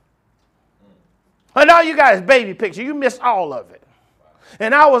 And all you got is baby picture. You missed all of it.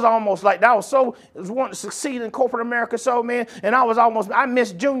 And I was almost like that. I was wanting to succeed in corporate America so, man. And I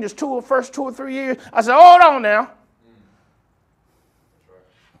missed juniors first 2 or 3 years. I said, hold on now.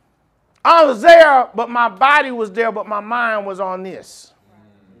 I was there, but my body was there, but my mind was on this.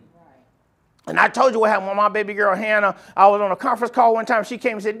 And I told you what happened with my baby girl, Hannah. I was on a conference call one time. She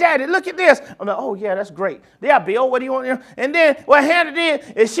came and said, Daddy, look at this. I'm like, oh, yeah, that's great. Yeah, Bill, what do you want? And then what Hannah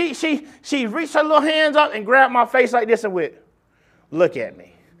did is she reached her little hands up and grabbed my face like this and went, look at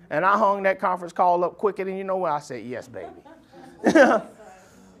me. And I hung that conference call up quicker than you know what. I said, yes, baby.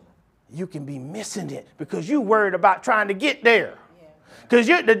 You can be missing it because you worried about trying to get there. Because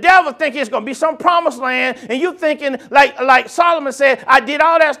the devil thinks it's going to be some promised land, and you thinking, like Solomon said, I did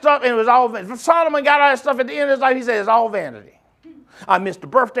all that stuff, and it was all vanity. Solomon got all that stuff at the end of his life. He said, it's all vanity. I missed the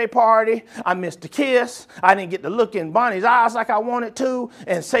birthday party. I missed the kiss. I didn't get to look in Bonnie's eyes like I wanted to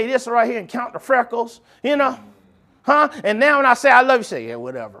and say this right here and count the freckles, you know. Huh? And now when I say I love you, say, yeah,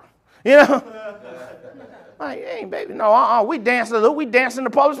 whatever. You know. Like, hey, baby, no, we danced in the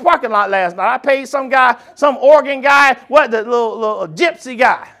public parking lot last night. I paid some guy, some organ guy, the little gypsy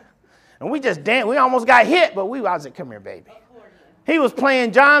guy. And we just danced. We almost got hit, but I was like, come here, baby. He was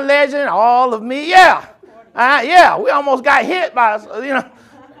playing John Legend, all of me. Yeah. Yeah, we almost got hit by,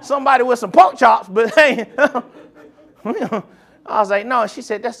 somebody with some pork chops, but hey, I was like, no. She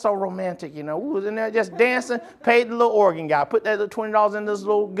said, that's so romantic, We was in there just dancing, paid the little organ guy, put that little $20 in this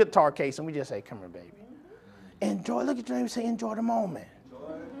little guitar case, and we just say, come here, baby. Enjoy. Look at your neighbor and say, enjoy the moment.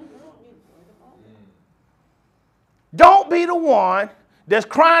 Don't be the one that's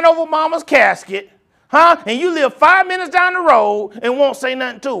crying over mama's casket, huh? And you live 5 minutes down the road and won't say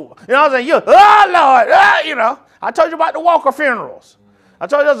nothing to her. I was like, oh, Lord, I told you about the Walker funerals. I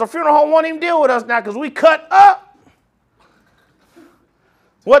told you there's a funeral home won't even deal with us now because we cut up.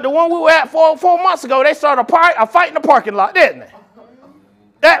 What, the one we were at 4 months ago, they started a fight in the parking lot, didn't they?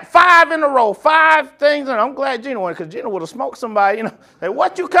 That 5 in a row, 5 things, and I'm glad Gina went because Gina would have smoked somebody, Say,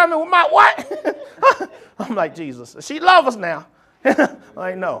 what, you coming with my what? I'm like, Jesus, she loves us now. I'm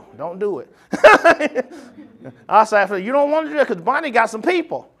like, no, don't do it. I said, you don't want to do it because Bonnie got some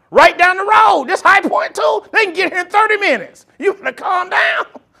people right down the road. This High Point too, they can get here in 30 minutes. You better calm down.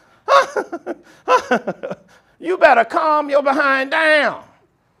 You better calm your behind down.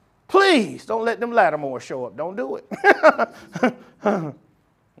 Please don't let them Lattimore show up. Don't do it.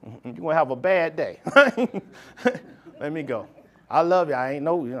 You're going to have a bad day. Let me go. I love you. I ain't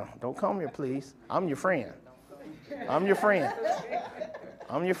don't come here, please. I'm your friend. I'm your friend.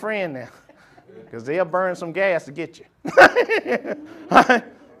 I'm your friend now. Because they'll burn some gas to get you.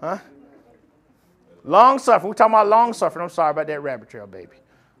 Huh? Long suffering. We're talking about long suffering. I'm sorry about that rabbit trail, baby.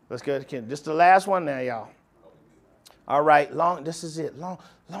 Let's go. This is the last one now, y'all. All right. This is it.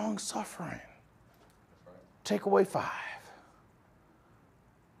 Long suffering. Takeaway 5.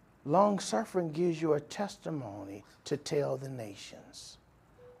 Long suffering gives you a testimony to tell the nations.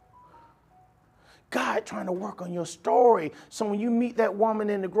 God trying to work on your story. So when you meet that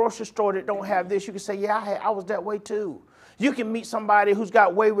woman in the grocery store that don't have this, you can say, yeah, I was that way too. You can meet somebody who's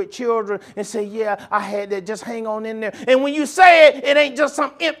got wayward children and say, yeah, I had that. Just hang on in there. And when you say it, it ain't just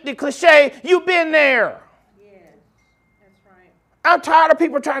some empty cliche. You've been there. Yeah, that's right. I'm tired of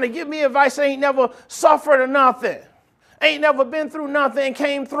people trying to give me advice. They ain't never suffered or nothing. Ain't never been through nothing and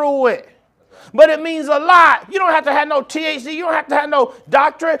came through it. But it means a lot. You don't have to have no THC. You don't have to have no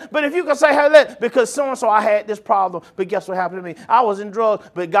doctorate. But if you can say, hey, because so-and-so I had this problem, but guess what happened to me? I was in drugs,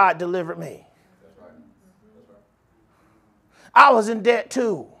 but God delivered me. That's right. That's right. I was in debt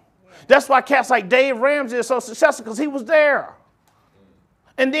too. That's why cats like Dave Ramsey is so successful because he was there.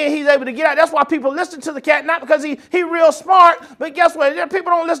 And then he's able to get out. That's why people listen to the cat, not because he real smart, but guess what? People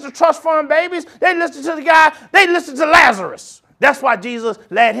don't listen to trust fund babies. They listen to the guy. They listen to Lazarus. That's why Jesus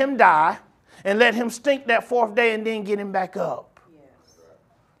let him die and let him stink that 4th day and then get him back up. Yes.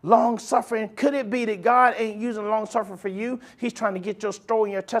 Long suffering. Could it be that God ain't using long suffering for you? He's trying to get your story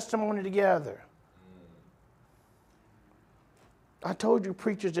and your testimony together. I told you,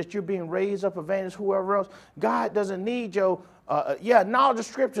 preachers, that you're being raised up, evangelists, whoever else. God doesn't need your, knowledge of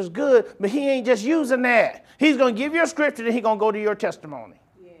scripture is good, but he ain't just using that. He's going to give you a scripture, then he's going to go to your testimony.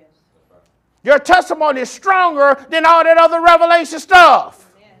 Yes. Your testimony is stronger than all that other revelation stuff.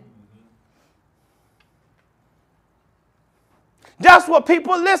 Amen. That's what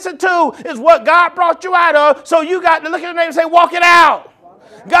people listen to, is what God brought you out of. So you got to look at your neighbor and say, walk it out.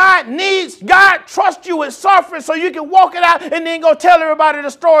 God trusts you with suffering so you can walk it out and then go tell everybody the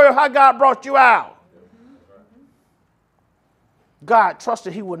story of how God brought you out. God trusts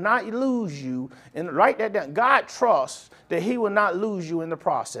that he will not lose you. And write that down. God trusts that he will not lose you in the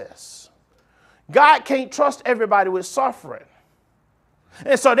process. God can't trust everybody with suffering.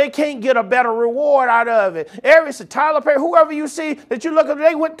 And so they can't get a better reward out of it. Tyler Perry, whoever you see that you look at,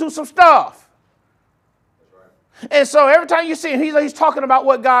 they went through some stuff. And so every time you see him, he's talking about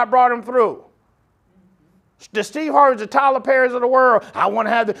what God brought him through. The Steve Harveys, the Tyler Perrys of the world, I want to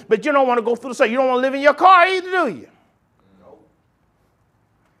have the, but you don't want to go through the stuff. You don't want to live in your car either, do you? No.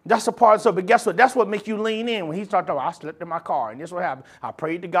 That's a part of it. But guess what? That's what makes you lean in. When he started talking, I slept in my car, and this is what happened. I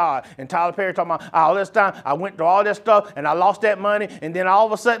prayed to God. And Tyler Perry talking about all this time, I went through all this stuff, and I lost that money. And then all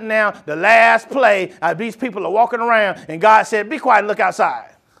of a sudden now, the last play, these people are walking around, and God said, be quiet and look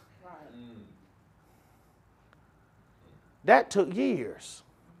outside. Right. That took years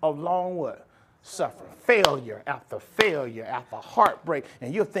of long what? Suffering. Failure after heartbreak.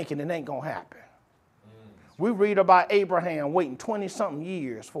 And you're thinking it ain't going to happen. We read about Abraham waiting 20-something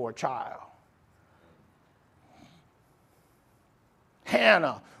years for a child.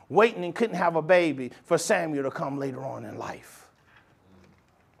 Hannah waiting and couldn't have a baby for Samuel to come later on in life.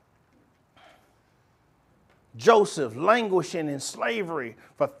 Joseph languishing in slavery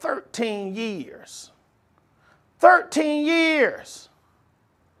for 13 years. 13 years.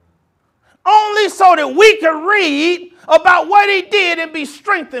 Only so that we can read about what he did and be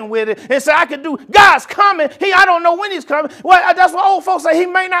strengthened with it and say, I can do, God's coming. I don't know when he's coming. Well, that's what old folks say. He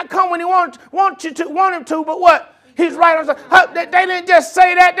may not come when he want him to, but what? He's right on. They didn't just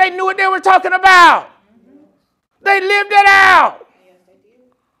say that. They knew what they were talking about. They lived it out.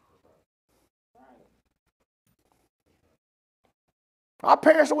 Our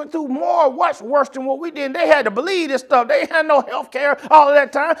parents went through much worse than what we did. They had to believe this stuff. They had no health care all of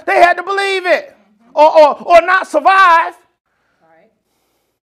that time. They had to believe it or not survive. Right.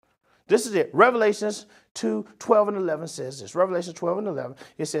 This is it. Revelations 2:12 and 11 says this. Revelation 12 and 11.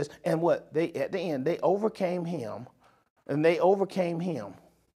 It says, and what? At the end, they overcame him, and they overcame him,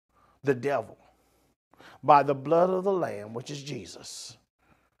 the devil, by the blood of the Lamb, which is Jesus,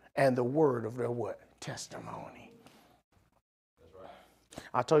 and the word of their what? Testimony.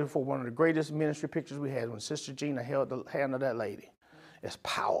 I told you before, one of the greatest ministry pictures we had when Sister Gina held the hand of that lady. It's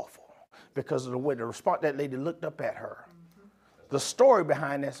powerful because of the way the response that lady looked up at her. The story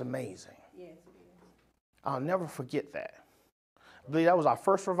behind that's amazing. Yes, it is. I'll never forget that. I believe that was our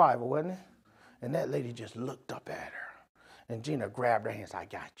first revival, wasn't it? And that lady just looked up at her. And Gina grabbed her hands, I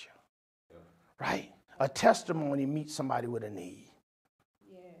got you. Yeah. Right? A testimony meets somebody with a need.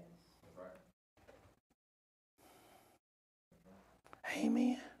 Amen.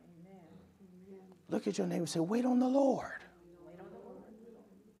 Amen. Look at your neighbor and say, wait on the Lord. Wait on the Lord.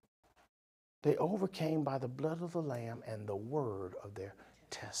 They overcame by the blood of the Lamb and the word of their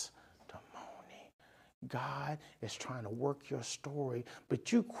testimony. God is trying to work your story,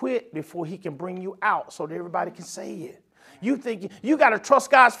 but you quit before he can bring you out so that everybody can say it. You think you got to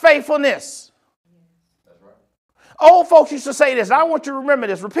trust God's faithfulness. That's right. Old folks used to say this. I want you to remember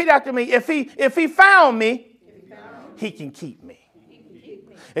this. Repeat after me. If he found me, he can keep me.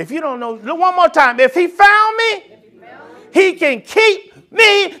 If you don't know, one more time. If he found me, he can keep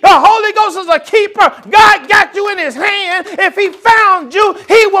me. The Holy Ghost is a keeper. God got you in his hand. If he found you,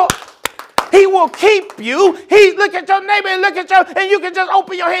 he will keep you. Look at your neighbor and and you can just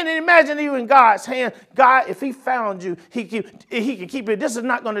open your hand and imagine you in God's hand. God, if he found you, he can keep you. This is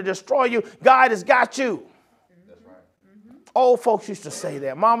not going to destroy you. God has got you. That's right. Old folks used to say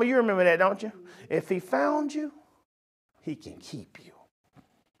that. Mama, you remember that, don't you? If he found you, he can keep you.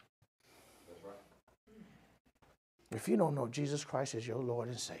 If you don't know Jesus Christ as your Lord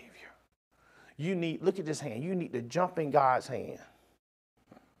and Savior, look at this hand. You need to jump in God's hand.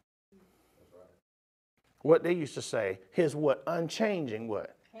 What they used to say, his what? Unchanging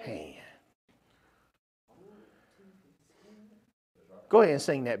what? Hand. Go ahead and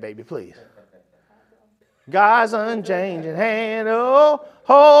sing that, baby, please. God's unchanging hand, oh,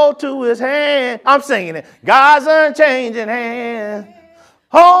 hold to his hand. I'm singing it. God's unchanging hand,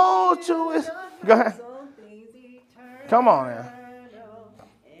 hold to his, go ahead. Come on now.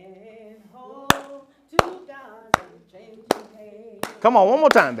 Come on, one more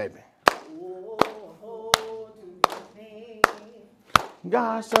time, baby.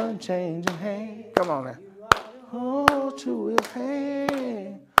 God's unchanging hand. Come on now. Hold to his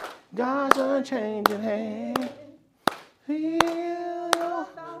hand. God's unchanging hand. Feel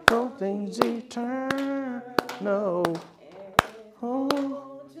your things eternal. Oh.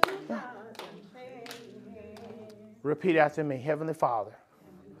 Repeat after me. Heavenly Father,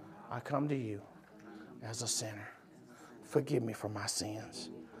 I come to you as a sinner. Forgive me for my sins.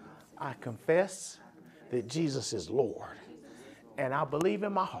 I confess that Jesus is Lord. And I believe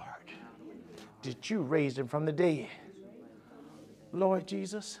in my heart that you raised him from the dead. Lord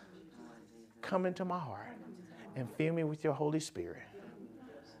Jesus, come into my heart and fill me with your Holy Spirit.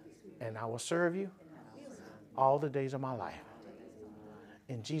 And I will serve you all the days of my life.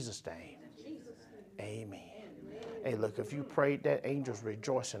 In Jesus' name, amen. Hey, look, if you prayed that, angels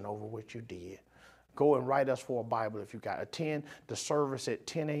rejoicing over what you did. Go and write us for a Bible if you got. Attend the service at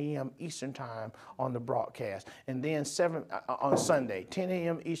 10 a.m. Eastern time on the broadcast. And then on Sunday, 10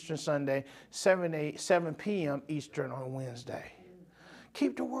 a.m. Eastern Sunday, 7 p.m. Eastern on Wednesday.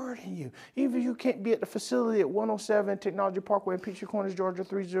 Keep the word in you. Even if you can't be at the facility at 107 Technology Parkway in Peachtree Corners, Georgia,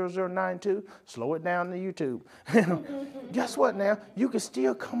 30092, slow it down to YouTube. Guess what now? You can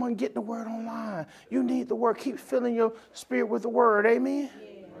still come and get the word online. You need the word. Keep filling your spirit with the word. Amen?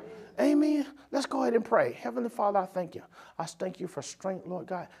 Amen. Let's go ahead and pray. Heavenly Father, I thank you. I thank you for strength, Lord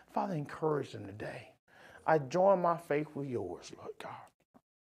God. Father, encourage them today. I join my faith with yours, Lord God.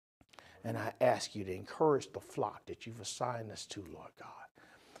 And I ask you to encourage the flock that you've assigned us to, Lord God.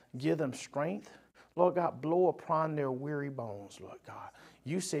 Give them strength. Lord God, blow upon their weary bones, Lord God.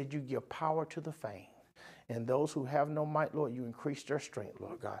 You said you give power to the faint. And those who have no might, Lord, you increase their strength,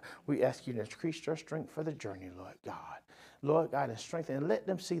 Lord God. We ask you to increase their strength for the journey, Lord God. Lord God, and strengthen and let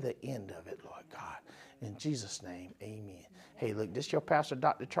them see the end of it, Lord God. In Jesus' name, amen. Hey, look, this is your pastor,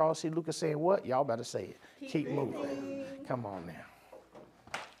 Dr. Charles C. Lucas, saying what? Y'all better say it. Keep moving. Come on now.